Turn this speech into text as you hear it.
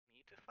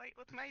fight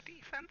with my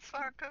defense,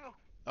 Sarco?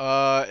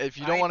 If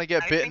you don't want to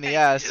get I bit in think the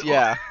I ass, do.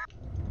 yeah.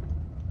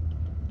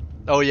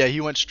 Oh yeah,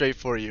 he went straight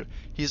for you.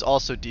 He's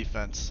also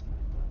defense.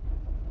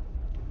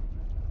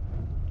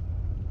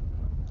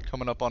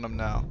 Coming up on him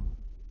now.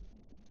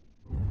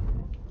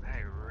 I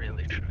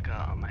really should have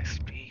got on my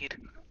speed.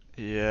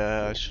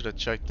 Yeah, I should have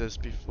checked this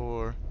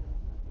before.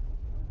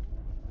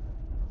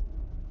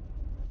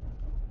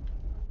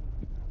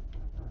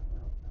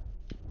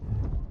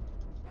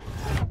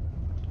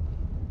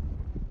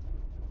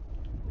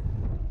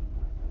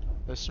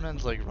 This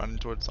man's like running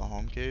towards the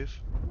home cave.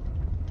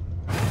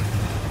 You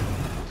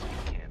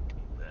can't do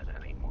that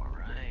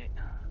anymore,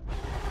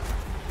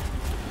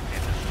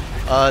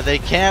 right? They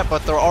can't,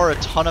 but there are a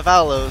ton of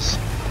aloes.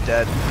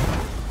 Dead.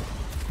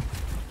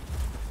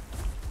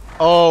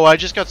 Oh, I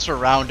just got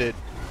surrounded.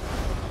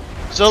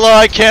 Zilla,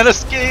 I can't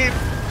escape!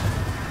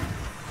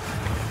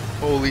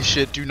 Holy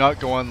shit, do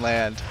not go on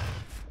land.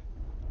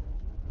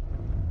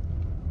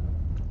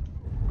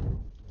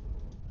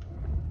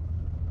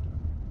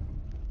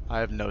 I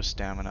have no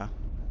stamina.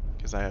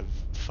 Because I have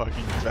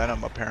fucking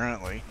venom,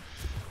 apparently.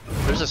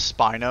 There's a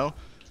Spino,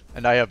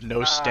 and I have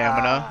no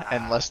stamina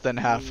and less than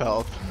half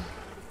health.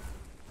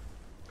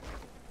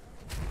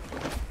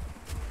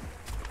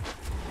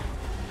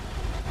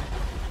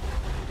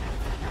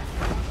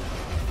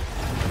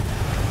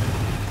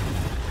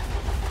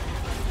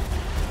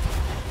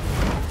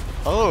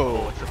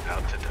 Oh, Oh! it's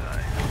about to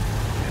die.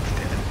 It's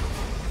dead.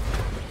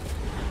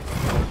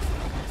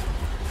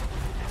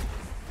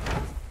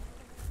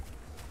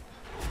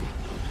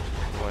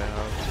 Do I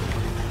have to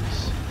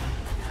lose?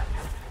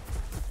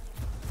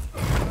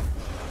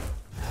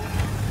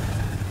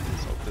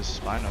 So this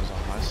Spino's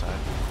on my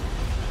side.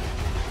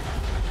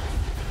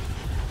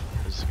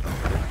 This is gonna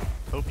hurt.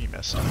 Hope he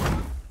missed.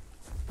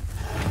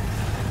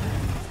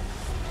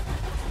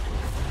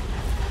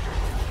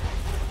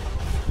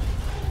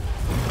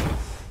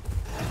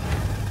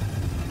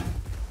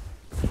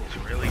 He's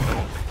really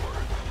going for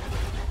it.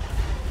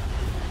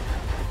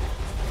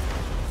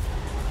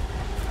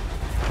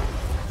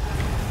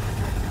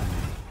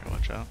 Here,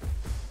 watch out.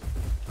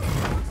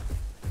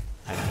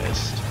 I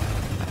missed.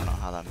 I don't know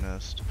how that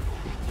missed.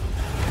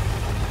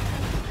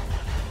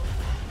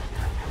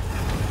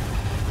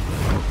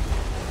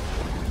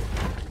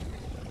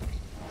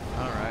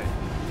 Alright.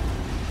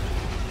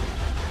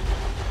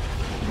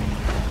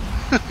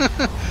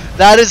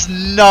 That is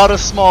not a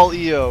small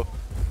EO.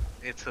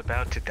 It's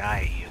about to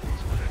die, you is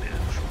what it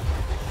is.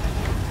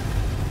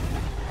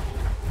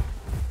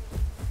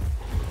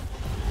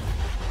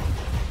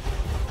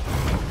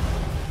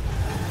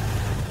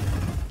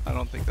 I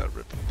don't think that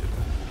ripping did it.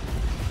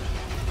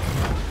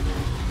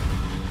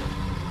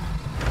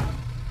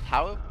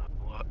 How?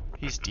 What?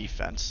 He's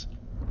defense.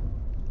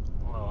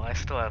 Well, I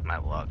still have my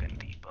login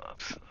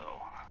debuff, so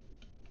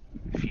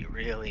if you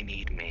really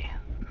need me,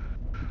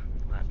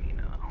 let me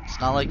know. It's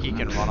not like he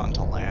can run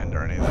onto land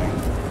or anything.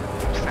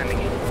 I'm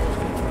sending you.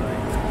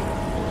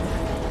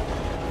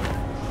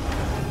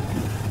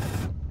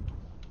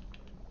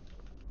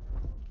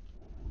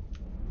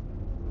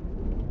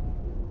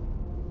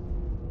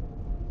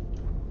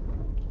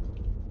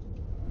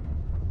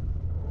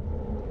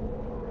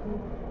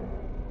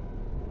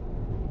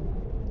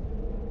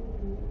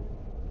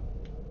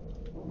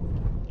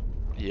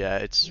 Yeah,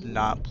 it's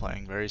not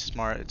playing very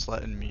smart. It's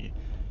letting me...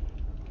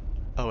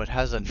 Oh, it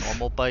has a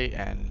normal bite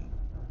and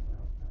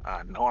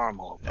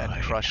Normal, but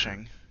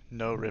crushing.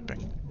 No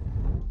ripping.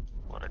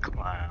 what a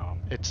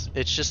clown. It's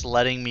just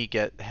letting me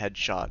get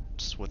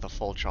headshots with a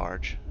full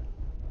charge.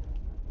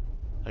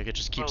 Like it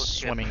just keeps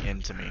Pro tip. swimming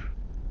into me.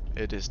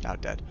 It is now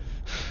dead.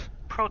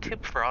 Pro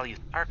tip for all you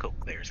Sarco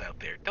players out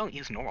there: don't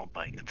use normal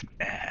bite. It's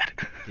bad.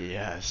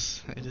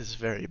 Yes, it is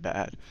very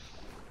bad.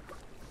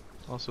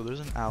 Also, there's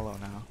an aloe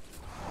now.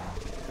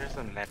 There's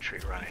a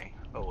Metri running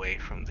away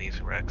from these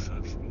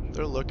Rexes.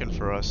 They're looking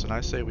for us, and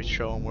I say we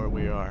show them where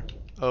we are.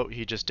 Oh,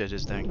 he just did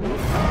his thing.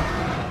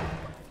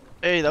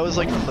 Hey, that was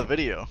like from the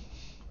video.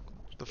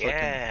 The fucking...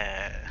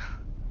 Yeah.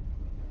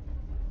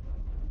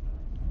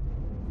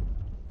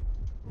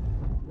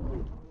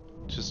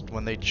 Just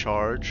when they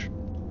charge,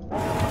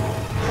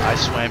 I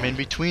swam in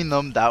between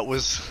them. That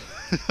was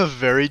a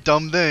very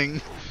dumb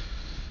thing.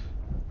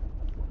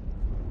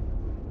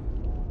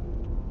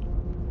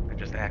 I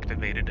just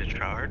activated a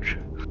charge.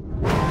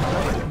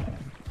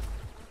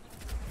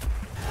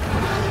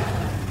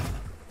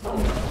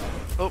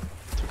 Oh,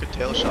 took a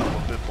tail shot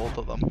and bit both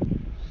of them.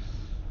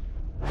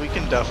 We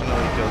can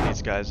definitely kill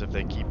these guys if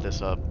they keep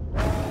this up.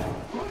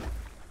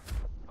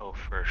 Oh,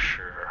 for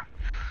sure.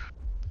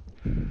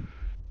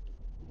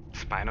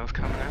 Spino's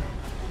coming in.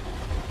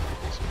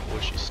 I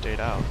wish he stayed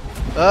out.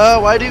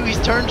 Why do he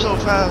turn so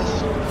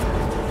fast?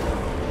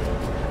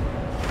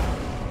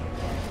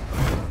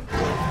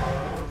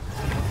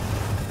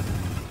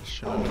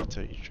 Show me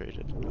until you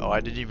traded. Oh, I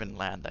didn't even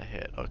land the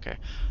hit. Okay.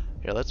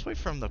 Here, let's wait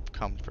for him to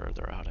come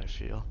further out, I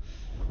feel.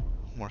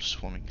 More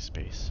swimming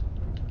space.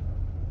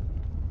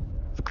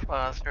 His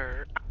claws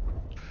hurt.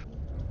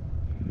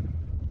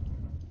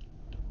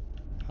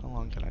 How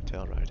long can I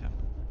tail ride him?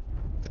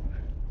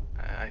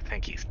 I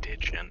think he's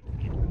ditching.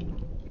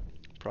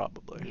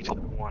 Probably. He took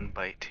one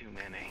bite too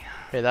many.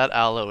 Hey, that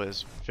aloe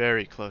is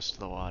very close to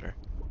the water.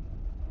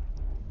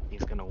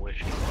 He's gonna wish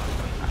he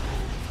wasn't.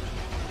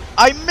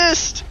 I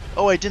missed!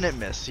 Oh, I didn't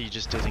miss. He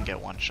just didn't get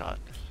one shot.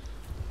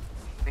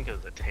 I think it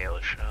was a tail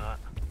shot.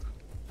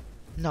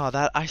 No,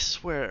 that, I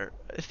swear,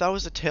 if that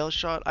was a tail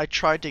shot, I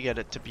tried to get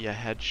it to be a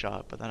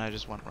headshot, but then I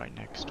just went right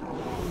next to him.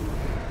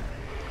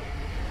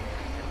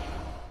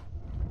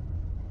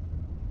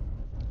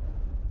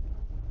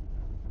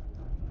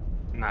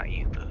 Not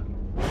you, though.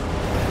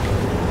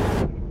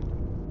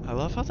 I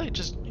love how they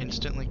just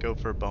instantly go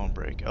for a bone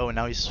break. Oh, and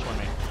now he's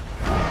swimming.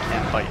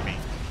 Can't bite me.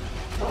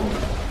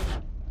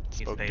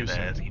 You Spoke say too that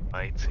soon. as he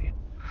bites you.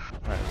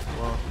 Alright,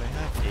 well, they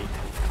have 8.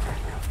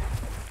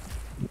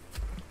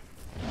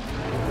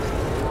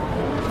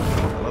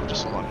 I love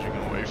just lunging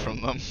away from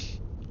them.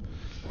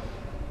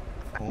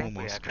 I think we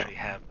Almost actually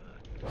got have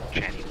a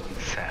genuine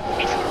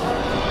savage.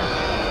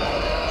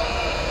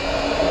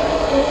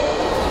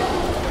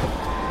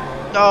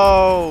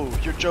 No!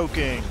 You're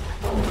joking!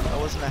 That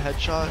wasn't a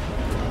headshot?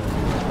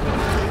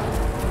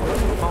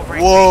 Oh,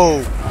 right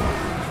Whoa!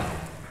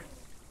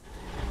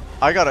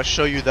 I gotta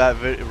show you that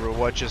video,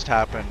 what just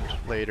happened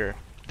later.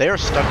 They are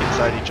stuck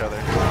inside each other.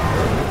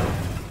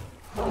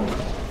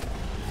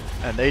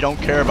 And they don't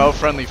care about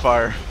friendly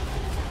fire.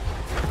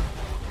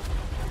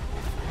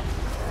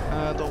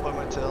 Don't bite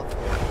my tail.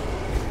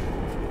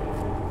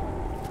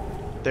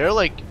 They're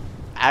like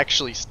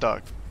actually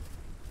stuck.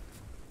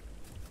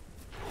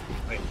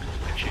 Wait,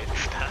 shit,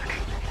 stuck.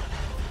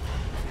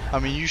 I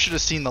mean, you should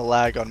have seen the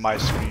lag on my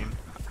screen.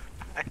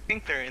 I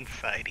think they're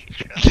inside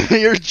each other.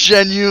 They're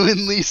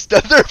genuinely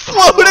stuck. They're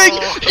floating!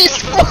 Oh. He's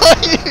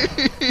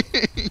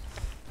flying!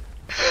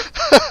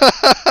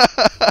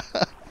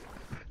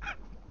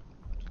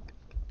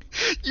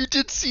 You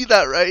did see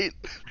that, right?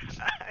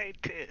 I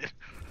did.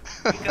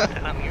 You got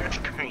that on your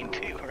screen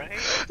too, right?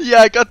 Yeah,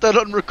 I got that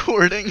on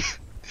recording.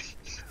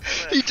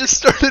 He just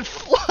started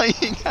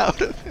flying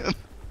out of him.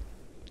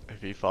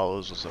 If he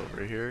follows us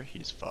over here,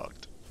 he's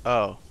fucked.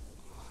 Oh.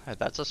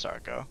 That's a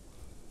Sarco.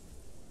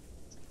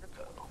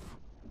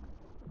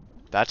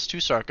 That's 2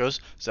 Sarcos.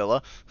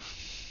 Zilla.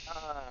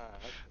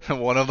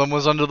 One of them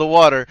was under the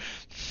water.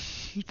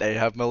 They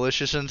have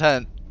malicious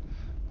intent.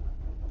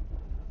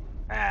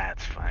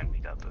 That's fine, we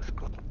got this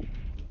goal.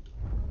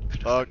 It's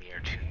just Fuck. a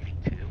mere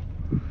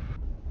 2v2.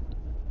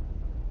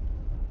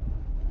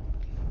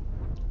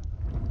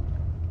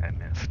 I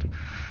missed.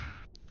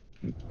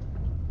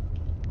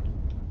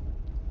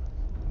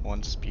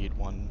 1 speed,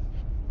 1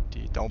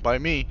 D. Don't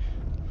bite me.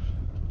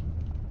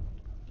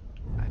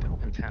 I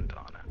don't intend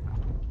on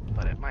it,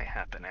 but it might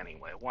happen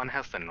anyway. One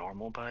has the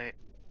normal bite.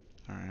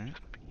 Alright.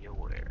 Just be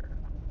aware.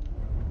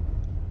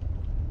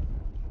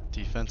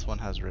 Defense 1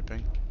 has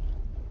ripping.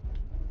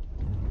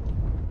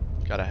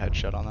 Got a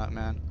headshot on that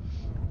man.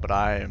 But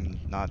I am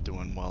not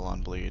doing well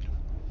on bleed.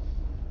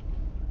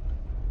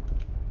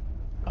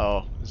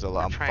 Oh,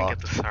 Zilla, I'm Try and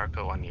get fucked. the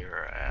Sarco on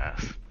your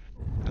ass.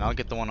 And I'll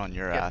get the one on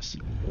your Yep. ass.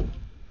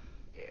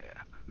 Yeah.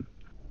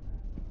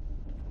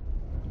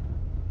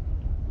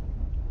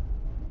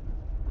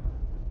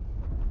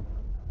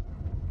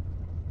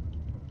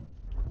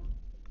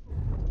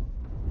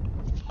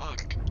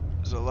 Fuck.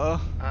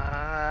 Zilla?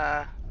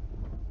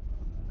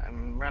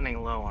 I'm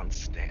running low on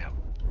stamp.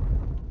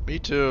 Me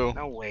too.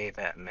 No way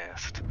that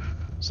missed.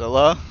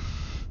 Zilla?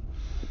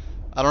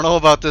 I don't know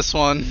about this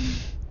one.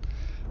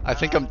 I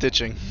think I'm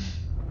ditching.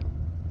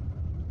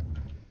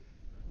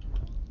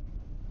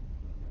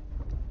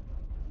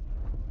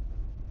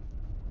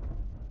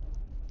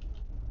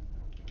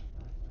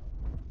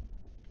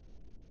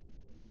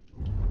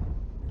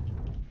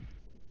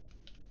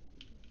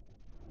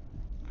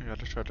 I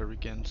gotta try to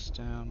regain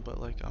stam, but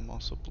like I'm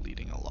also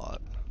bleeding a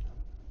lot.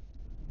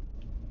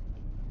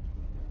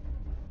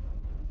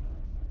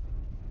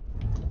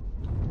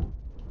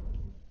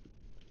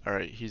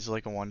 Alright, he's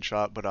like a one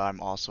shot, but I'm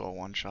also a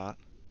one shot.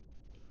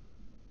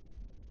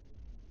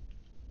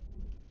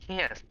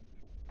 Yes.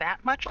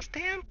 That much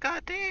stamp?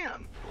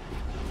 Goddamn.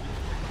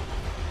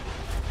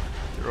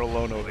 You're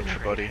alone over me,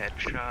 Trade buddy.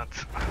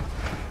 headshots.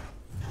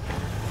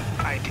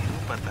 I do,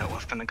 but that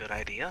wasn't a good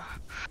idea.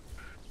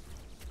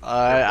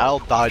 I'll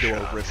die to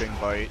Shots. a ripping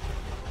bite.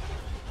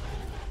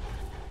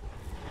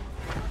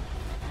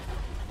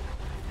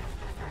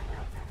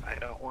 I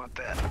don't want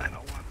that. I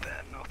don't want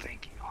that. No,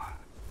 thank you.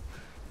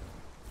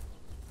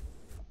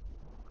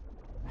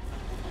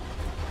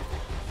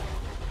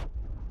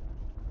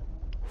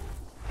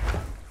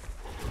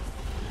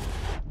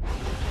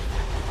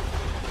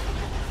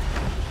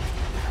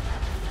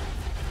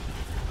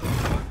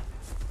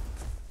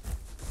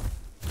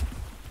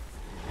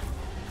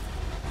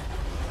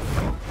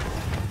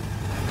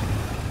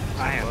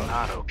 I am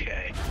not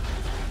okay.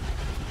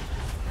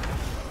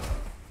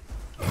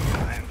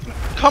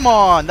 Come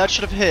on, that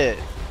should have hit.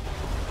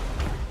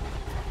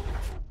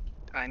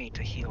 I need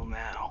to heal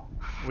now.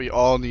 We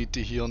all need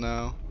to heal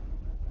now.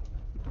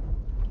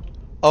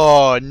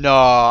 Oh no,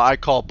 I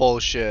call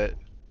bullshit.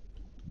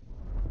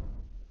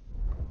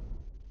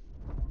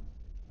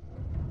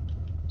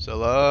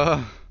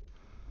 Zilla.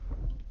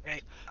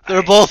 Hey,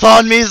 They're both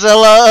on me,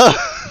 Zilla.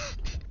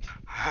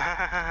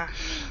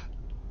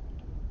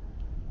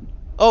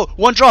 Oh,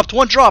 one dropped.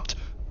 One dropped.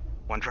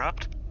 One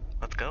dropped.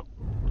 Let's go.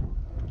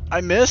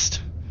 I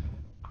missed.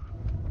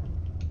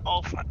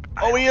 Oh fuck.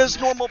 Oh, he has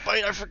missed. normal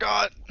bite. I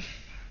forgot.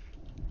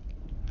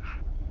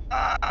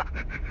 Ah.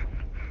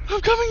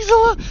 I'm coming,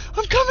 Zilla.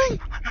 I'm coming.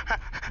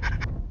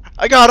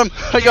 I got him.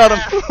 I got him.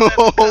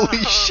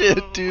 Holy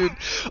shit, dude.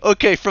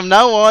 Okay, from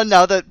now on,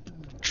 now that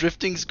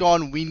drifting's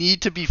gone, we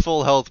need to be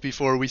full health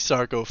before we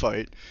Sarco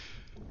fight.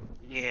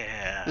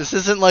 Yeah. This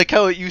isn't like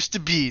how it used to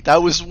be.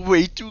 That was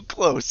way too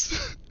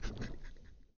close.